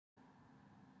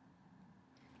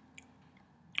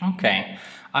Okay,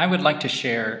 I would like to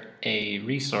share a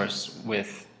resource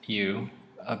with you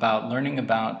about learning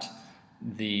about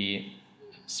the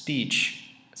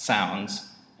speech sounds,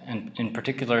 and in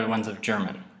particular ones of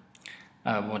German.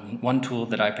 One tool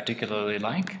that I particularly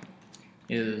like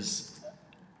is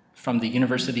from the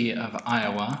University of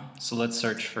Iowa. So let's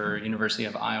search for University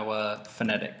of Iowa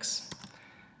Phonetics.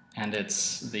 And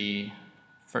it's the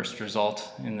first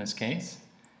result in this case.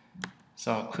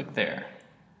 So I'll click there.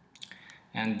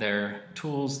 And their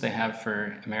tools they have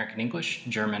for American English,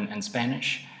 German, and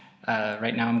Spanish.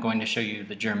 Right now I'm going to show you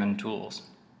the German tools.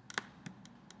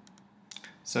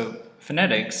 So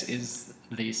phonetics is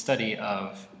the study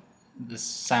of the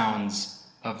sounds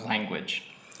of language.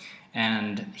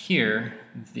 And here,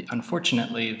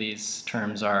 unfortunately, these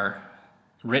terms are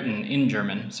written in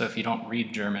German, so if you don't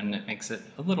read German, it makes it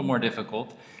a little more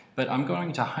difficult. But I'm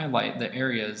going to highlight the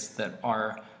areas that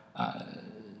are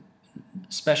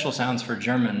special sounds for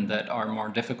German that are more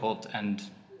difficult and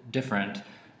different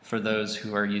for those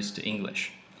who are used to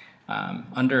English.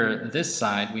 Under this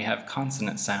side, we have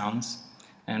consonant sounds,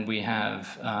 and we're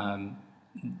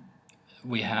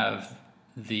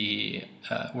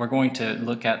going to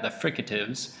look at the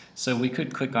fricatives, so we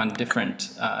could click on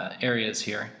different areas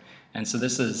here. And so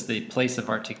this is the place of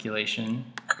articulation,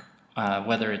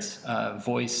 whether it's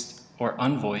voiced or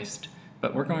unvoiced,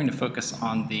 but we're going to focus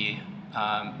on the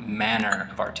manner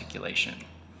of articulation.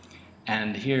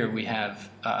 And here we have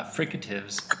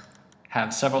fricatives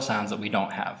have several sounds that we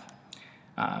don't have.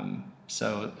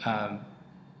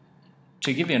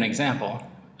 To give you an example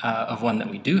of one that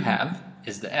we do have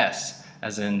is the S,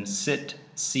 as in sit,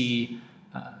 see,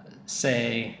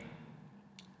 say.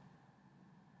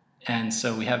 And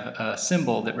so we have a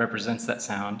symbol that represents that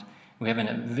sound. We have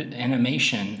an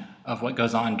animation of what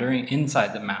goes on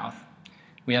inside the mouth.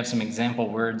 We have some example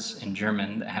words in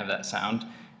German that have that sound,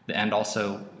 and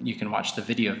also you can watch the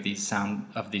video of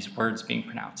these words being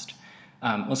pronounced.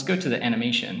 Let's go to the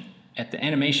animation. At the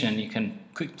animation, you can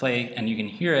click play and you can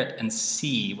hear it and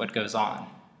see what goes on.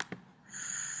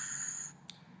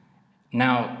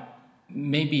 Now,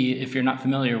 maybe if you're not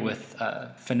familiar with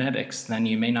phonetics, then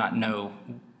you may not know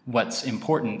what's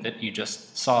important that you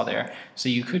just saw there. So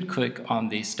you could click on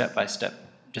the step-by-step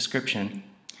description,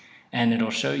 and it'll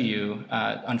show you,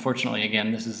 unfortunately,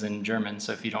 again, this is in German,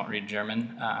 so if you don't read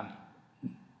German,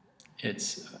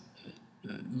 it's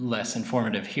less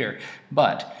informative here.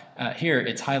 But here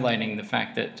it's highlighting the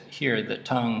fact that here the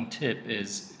tongue tip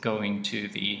is going to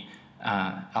the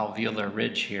alveolar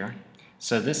ridge here.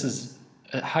 So this is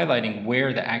highlighting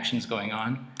where the action's going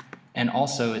on, and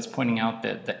also it's pointing out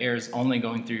that the air is only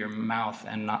going through your mouth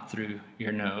and not through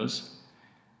your nose.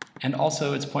 And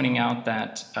also it's pointing out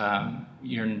that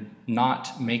you're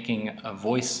not making a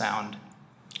voice sound.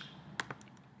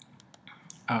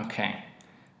 Okay,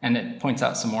 and it points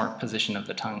out some more position of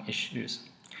the tongue issues.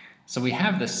 So we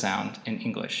have this sound in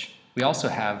English. We also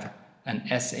have an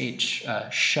sh,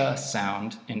 sh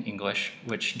sound in English,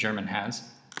 which German has.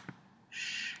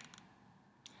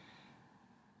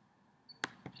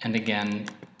 And again,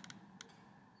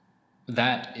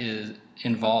 that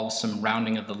involves some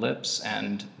rounding of the lips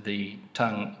and the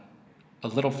tongue a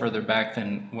little further back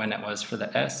than when it was for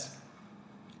the S.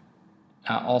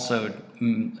 Also,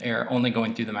 air only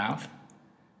going through the mouth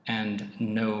and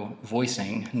no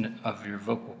voicing of your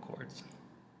vocal cords.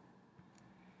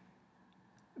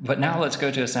 But now let's go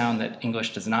to a sound that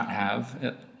English does not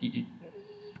have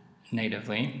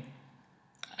natively,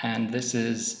 and this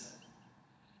is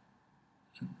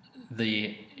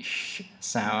the sh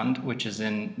sound, which is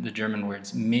in the German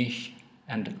words mich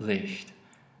and Licht.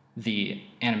 The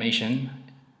animation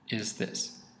is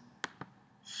this.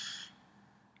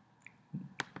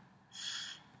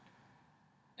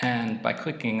 And by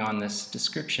clicking on this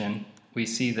description, we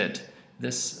see that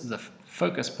the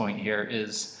focus point here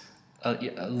is a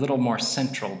little more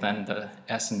central than the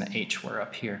S and the H were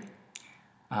up here.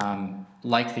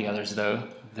 Like the others, though,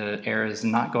 the air is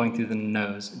not going through the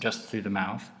nose, just through the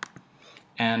mouth.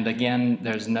 And again,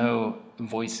 there's no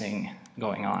voicing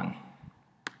going on.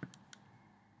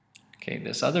 Okay,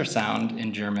 this other sound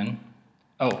in German,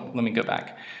 oh, let me go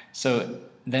back. So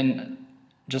then,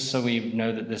 just so we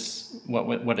know that this,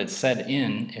 what it's said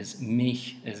in is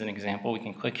mich is an example. We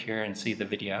can click here and see the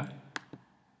video.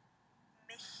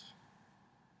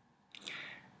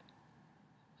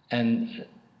 And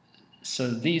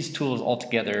so these tools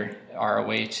altogether are a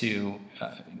way to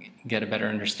get a better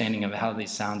understanding of how these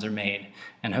sounds are made,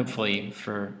 and hopefully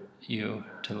for you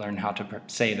to learn how to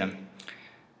say them.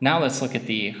 Now let's look at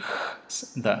the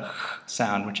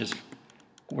sound, which is,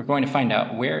 we're going to find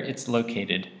out where it's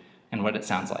located and what it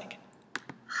sounds like.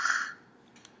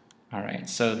 All right,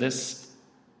 so this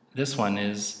one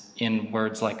is in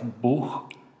words like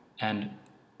Buch and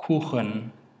Kuchen.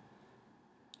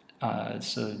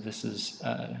 So this is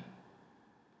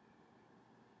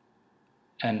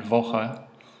and Woche,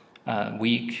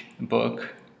 week,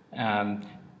 book.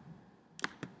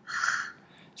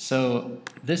 So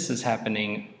this is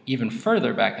happening even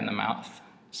further back in the mouth.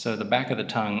 So the back of the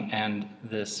tongue and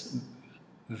this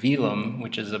velum,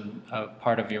 which is a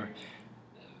part of your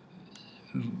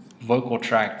vocal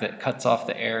tract that cuts off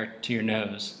the air to your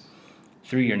nose,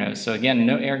 through your nose. So again,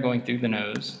 no air going through the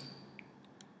nose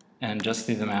and just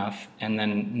through the mouth, and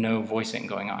then no voicing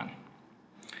going on.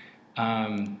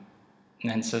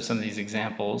 And so some of these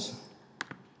examples.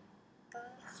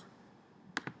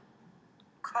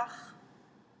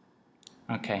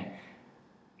 Okay.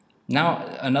 Now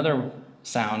another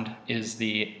sound is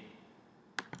the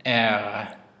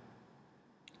R.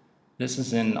 This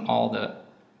is in all the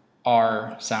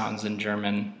R sounds in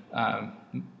German. Weiß,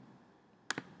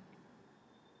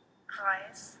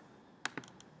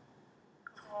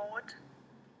 rot.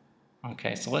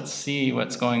 Okay, so let's see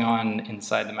what's going on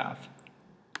inside the mouth.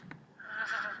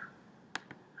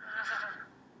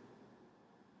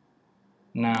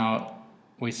 Now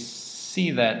we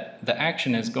see that the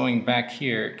action is going back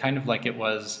here, kind of like it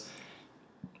was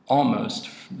almost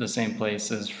the same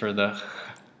place as for the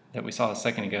that we saw a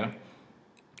second ago.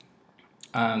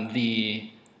 The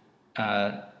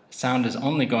sound is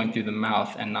only going through the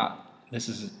mouth and this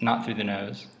is not through the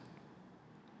nose.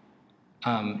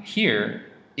 Here,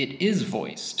 it is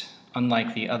voiced,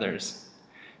 unlike the others.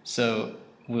 So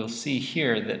we'll see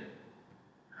here that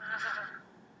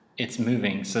it's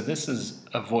moving. So this is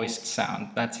a voiced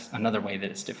sound. That's another way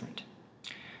that it's different.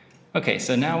 Okay,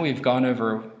 so now we've gone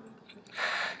over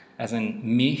as in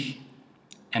mich,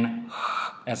 and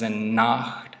as in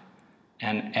Nacht,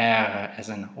 and as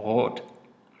in rot.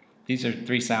 These are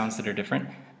three sounds that are different.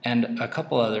 And a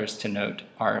couple others to note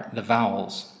are the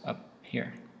vowels up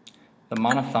here. The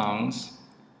monophthongs,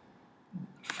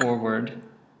 forward,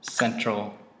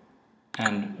 central,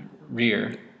 and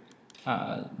rear.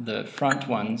 The front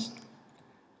ones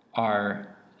are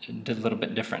a little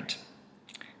bit different.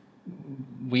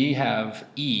 We have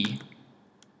E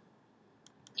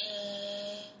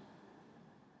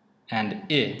and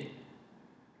I,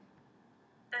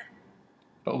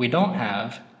 but we don't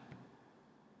have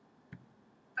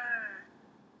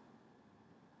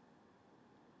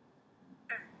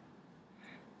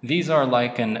these are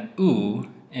like an U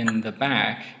in the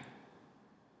back.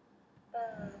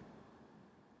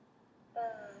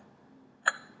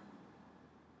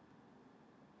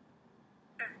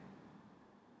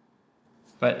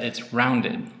 But it's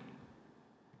rounded.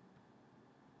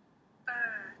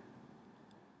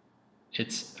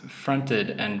 It's fronted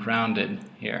and rounded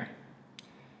here.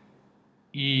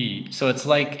 E. So it's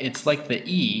like the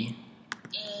E.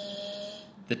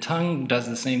 The tongue does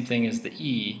the same thing as the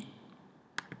E,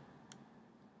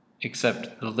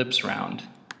 except the lips round.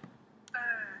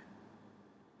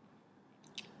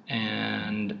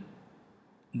 And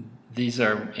these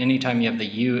are, anytime you have the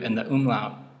U and the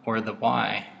umlaut or the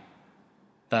Y,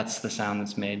 that's the sound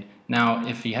that's made. Now,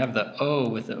 if you have the O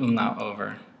with the umlaut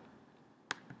over,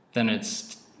 then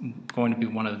it's going to be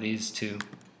one of these two.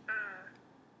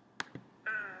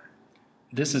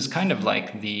 This is kind of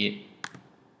like the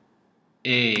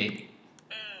A,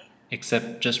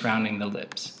 except just rounding the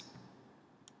lips.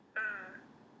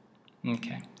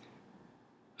 Okay.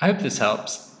 I hope this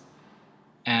helps,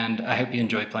 and I hope you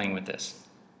enjoy playing with this.